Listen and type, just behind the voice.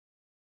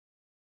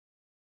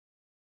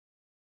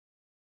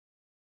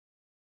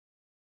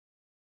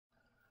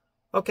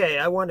Okay,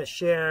 I want to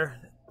share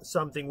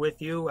something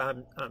with you.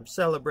 I'm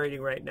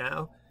celebrating right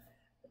now.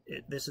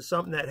 This is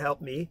something that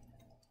helped me.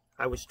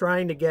 I was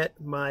trying to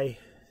get my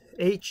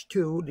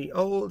H2, the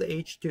old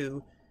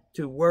H2,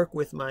 to work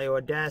with my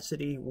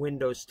Audacity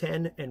Windows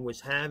 10 and was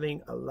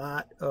having a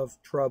lot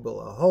of trouble,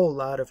 a whole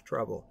lot of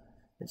trouble.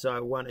 And so I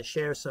want to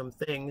share some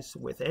things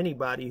with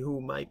anybody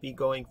who might be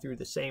going through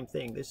the same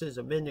thing. This is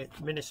a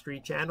ministry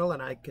channel,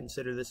 and I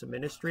consider this a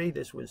ministry.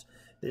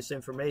 This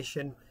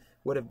information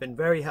would have been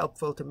very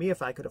helpful to me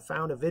if I could have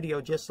found a video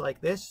just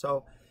like this.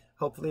 So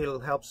hopefully it'll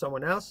help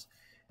someone else.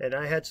 And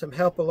I had some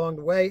help along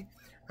the way.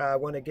 I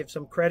want to give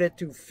some credit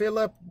to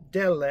Philip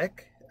Delac,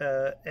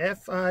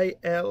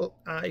 F-I-L-I-P-D-E-L-A-C,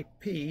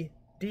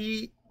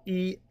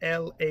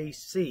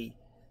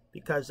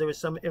 because there was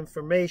some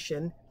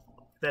information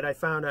that I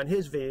found on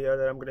his video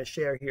that I'm going to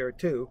share here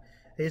too.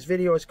 His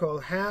video is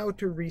called How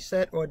to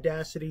Reset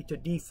Audacity to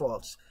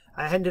Defaults.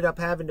 I ended up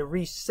having to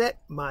reset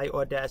my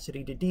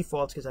Audacity to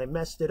defaults because I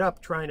messed it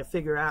up trying to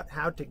figure out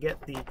how to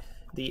get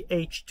the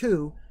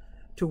H2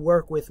 to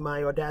work with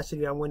my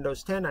Audacity on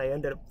Windows 10. I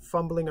ended up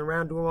fumbling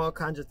around doing all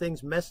kinds of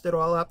things, messed it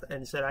all up,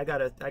 and said I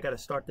gotta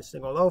start this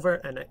thing all over,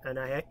 and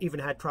I even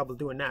had trouble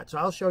doing that. So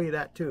I'll show you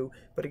that too.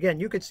 But again,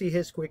 you could see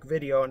his quick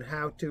video on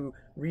how to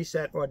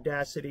reset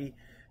Audacity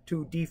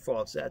to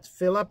defaults. That's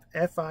Philip,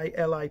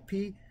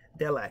 F-I-L-I-P,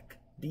 Delac,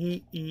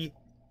 D-E-L-A-C.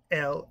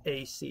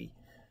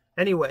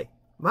 Anyway,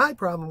 my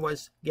problem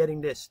was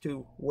getting this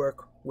to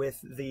work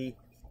with the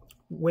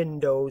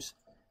Windows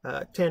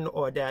 10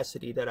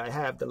 Audacity that I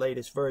have, the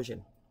latest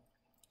version.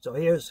 So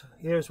here's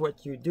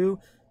what you do.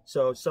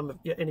 So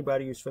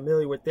anybody who's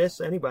familiar with this,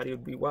 anybody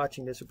who'd be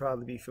watching this would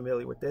probably be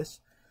familiar with this.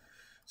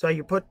 So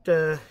you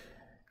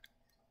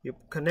you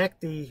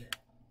connect the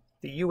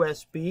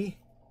USB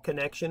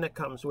connection that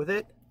comes with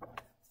it,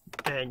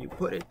 and you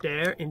put it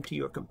there into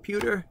your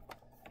computer.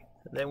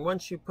 And then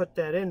once you put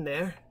that in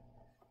there,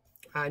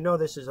 I know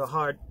this is a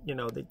hard,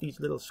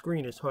 these little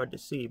screen is hard to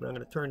see, but I'm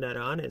going to turn that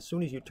on. As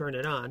soon as you turn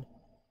it on,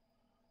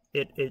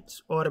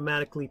 it's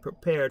automatically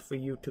prepared for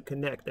you to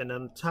connect. And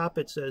on the top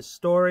it says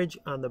storage,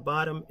 on the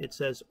bottom it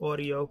says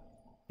audio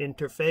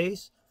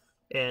interface.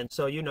 And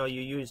so you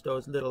use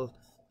those little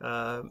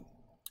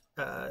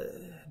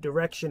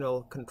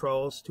directional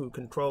controls to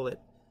control it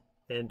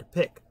and to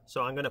pick.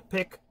 So I'm going to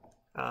pick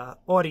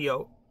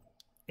audio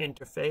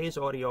interface,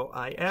 audio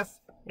IF,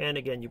 and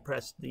again you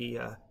press the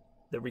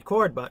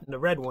record button, the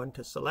red one,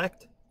 to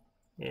select,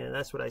 and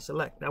that's what I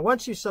select. Now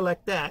once you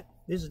select that,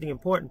 this is the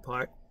important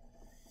part.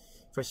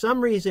 For some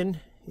reason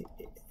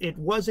it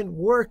wasn't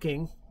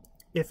working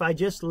if I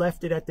just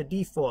left it at the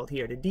default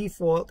here. The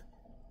default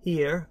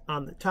here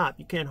on the top,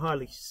 you can't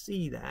hardly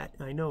see that.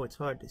 I know it's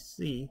hard to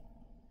see,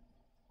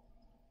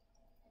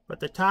 but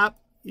the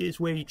top is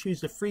where you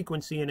choose the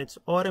frequency, and it's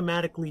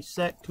automatically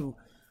set to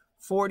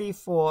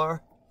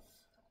 44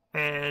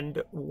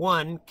 and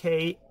 1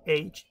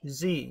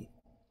 kHz.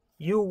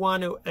 You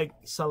want to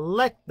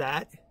select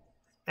that,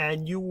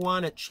 and you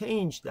want to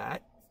change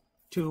that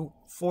to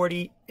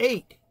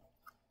 48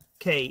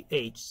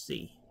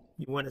 kHz.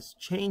 You want to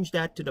change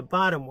that to the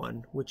bottom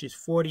one, which is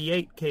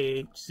 48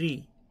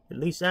 kHz. At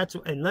least that's,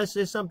 unless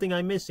there's something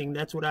I'm missing,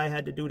 that's what I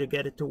had to do to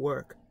get it to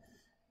work.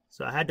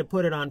 So I had to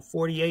put it on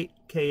 48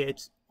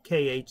 kHz.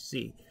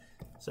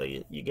 So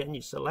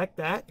you select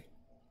that,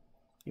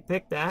 you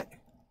pick that,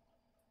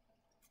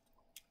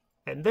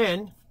 and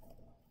then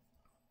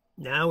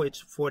now it's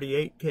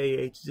 48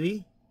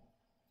 kHz,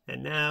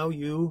 and now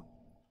you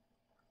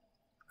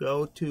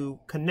go to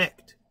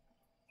connect.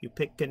 You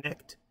pick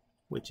connect,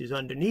 which is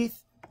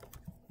underneath,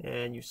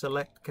 and you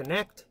select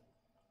connect,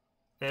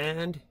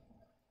 and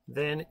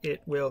then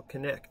it will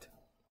connect.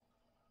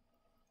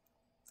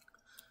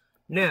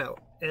 Now,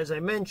 as I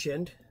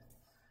mentioned,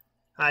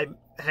 I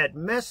had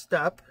messed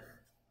up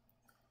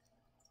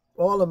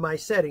all of my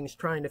settings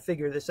trying to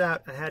figure this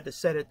out. I had to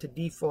set it to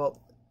default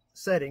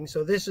settings.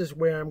 So this is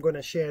where I'm going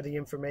to share the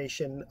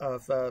information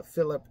of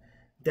Philip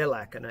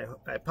Delac, and I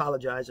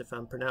apologize if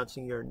I'm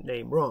pronouncing your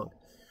name wrong.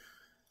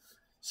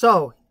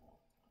 So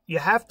you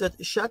have to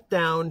shut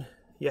down,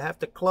 you have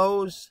to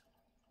close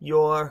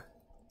your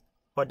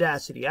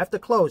Audacity. You have to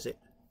close it.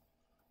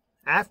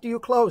 After you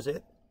close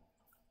it,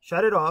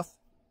 shut it off,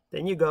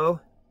 then you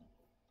go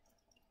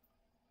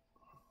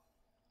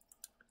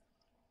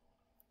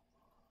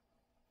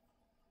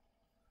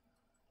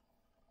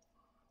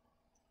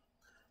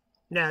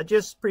now.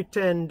 Just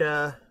pretend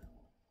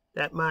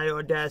that my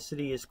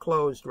Audacity is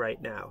closed right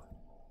now.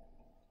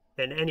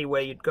 And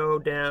anyway, you'd go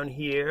down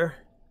here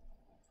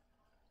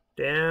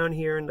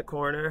in the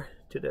corner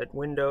to that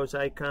Windows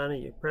icon,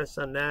 and you press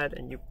on that,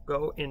 and you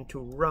go into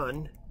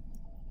Run.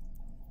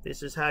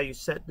 This is how you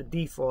set the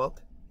default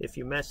if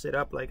you mess it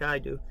up like I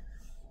do.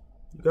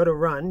 You go to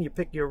Run, you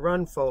pick your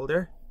Run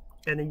folder,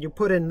 and then you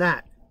put in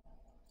that.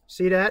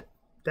 See that?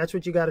 That's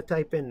what you got to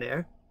type in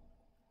there.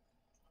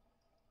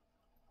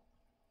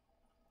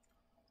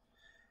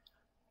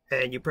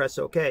 And you press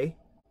OK.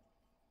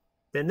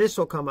 Then this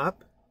will come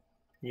up.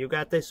 You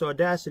got this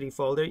Audacity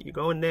folder. You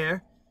go in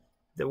there.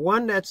 The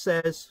one that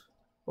says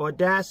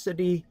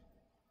Audacity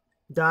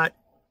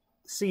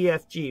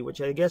 .cfg,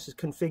 which I guess is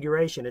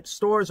configuration. It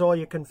stores all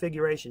your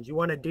configurations. You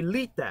want to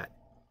delete that.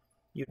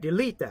 You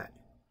delete that.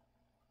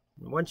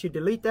 And once you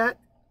delete that,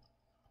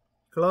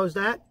 close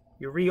that,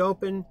 you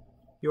reopen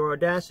your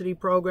Audacity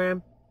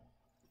program,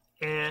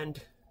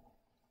 and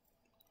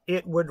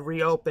it would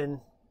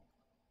reopen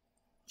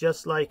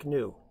just like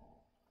new.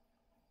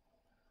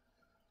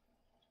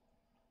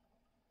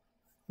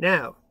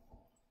 Now,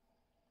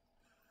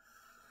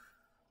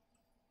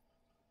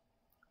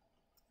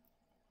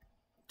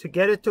 to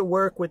get it to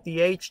work with the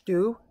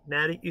H2,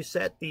 now that you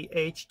set the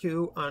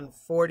H2 on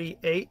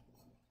 48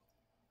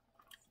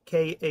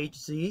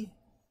 kHz,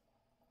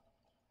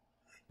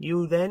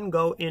 you then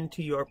go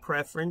into your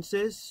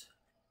preferences,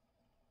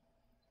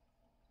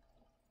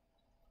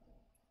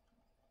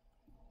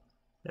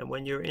 and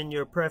when you're in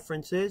your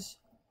preferences,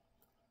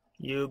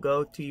 you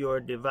go to your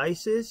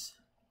devices,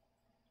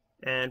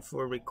 and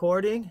for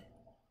recording,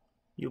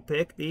 you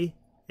pick the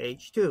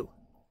H2.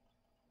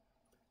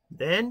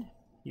 Then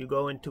you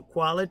go into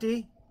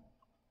quality,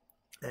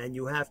 and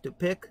you have to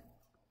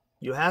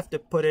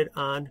put it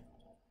on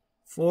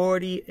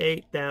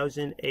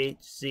 48,000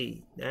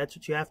 Hz. That's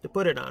what you have to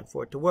put it on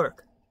for it to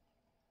work.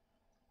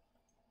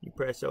 You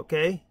press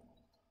OK.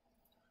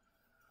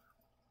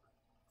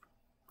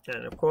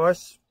 And of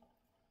course,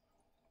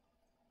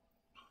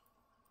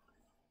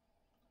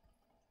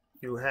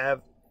 you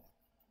have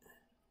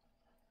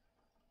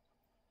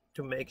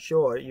to make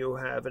sure you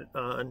have it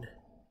on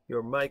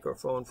your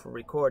microphone for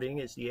recording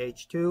is the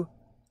H2,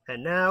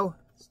 and now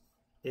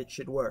it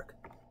should work.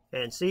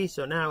 And see,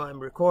 so now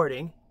I'm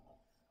recording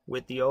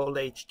with the old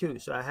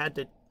H2, so I had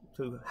to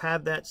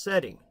have that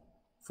setting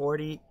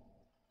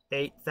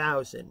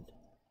 48,000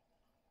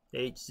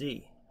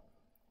 Hz.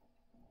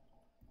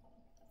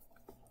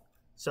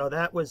 So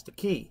that was the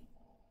key,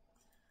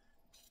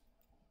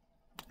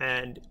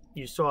 and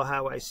you saw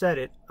how I set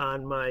it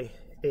on my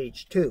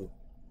H2.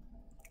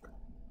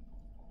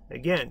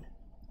 Again,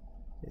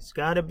 it's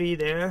got to be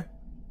there,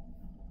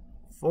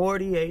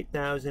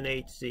 48,000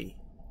 Hz.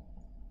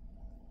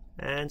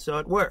 And so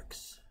it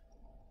works.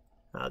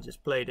 I'll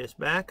just play this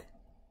back.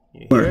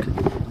 You hear it?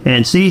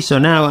 And see, so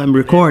now I'm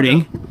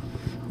recording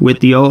with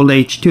the old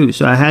H2.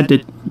 So I had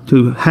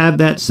to have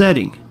that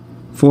setting,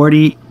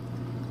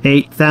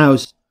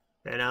 48,000.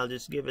 And I'll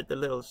just give it the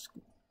little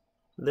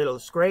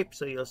scrape,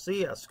 so you'll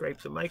see. I'll scrape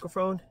the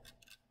microphone,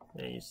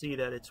 and you see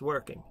that it's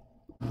working.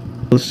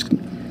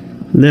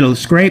 Little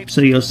scrape, so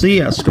you'll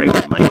see. I'll scrape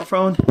the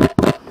microphone,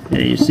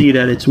 and you see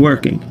that it's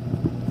working.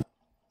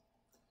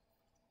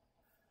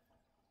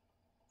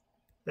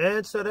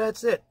 And so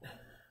that's it.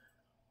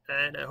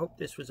 And I hope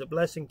this was a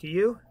blessing to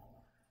you.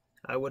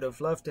 I would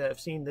have loved to have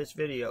seen this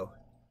video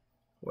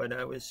when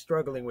I was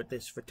struggling with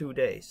this for 2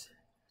 days.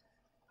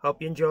 Hope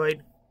you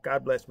enjoyed.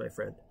 God bless, my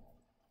friend.